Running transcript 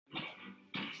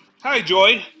Hi,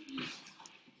 Joy.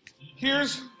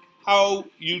 Here's how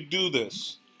you do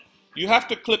this. You have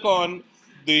to click on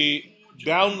the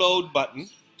download button,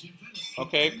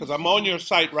 okay, because I'm on your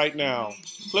site right now.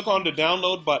 Click on the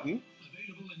download button.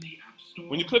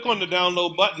 When you click on the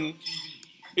download button,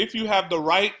 if you have the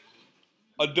right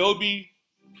Adobe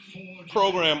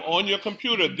program on your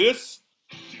computer, this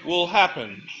will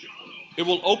happen. It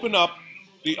will open up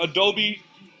the Adobe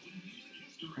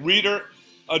Reader,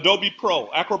 Adobe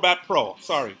Pro, Acrobat Pro,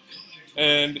 sorry.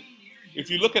 And if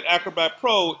you look at Acrobat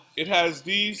Pro, it has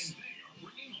these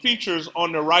features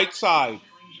on the right side.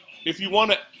 If you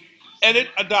want to edit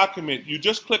a document, you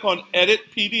just click on Edit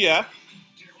PDF.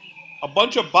 A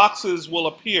bunch of boxes will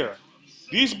appear.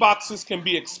 These boxes can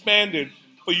be expanded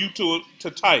for you to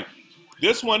type.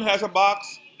 This one has a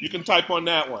box. You can type on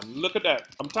that one. Look at that.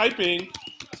 I'm typing.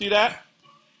 See that?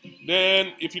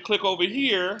 Then if you click over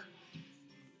here,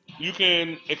 you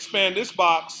can expand this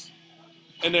box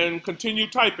and then continue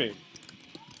typing.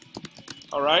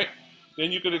 All right?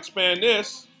 Then you can expand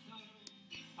this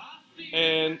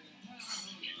and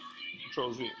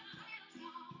Control Z.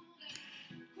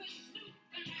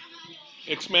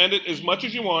 Expand it as much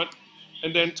as you want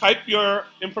and then type your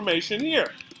information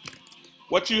here.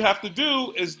 What you have to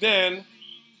do is then,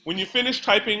 when you finish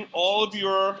typing all of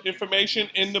your information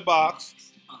in the box,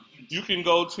 you can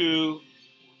go to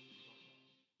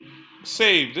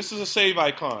Save. This is a save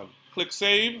icon. Click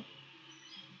Save,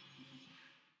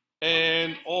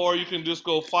 and or you can just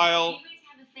go File,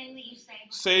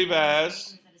 Save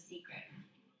As,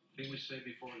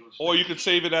 or you could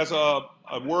save it as a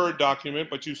Word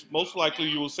document, but most likely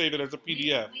you will save it as a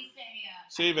PDF.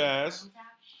 Save As.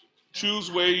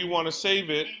 Choose where you want to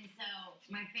save it.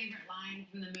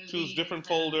 Choose different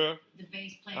folder.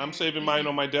 I'm saving mine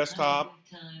on my desktop.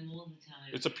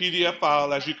 It's a PDF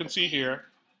file, as you can see here.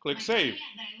 Click Save.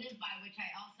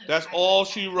 That's all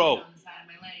she wrote.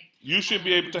 You should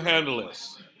be able to handle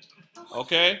this.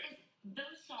 Okay?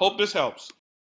 Hope this helps.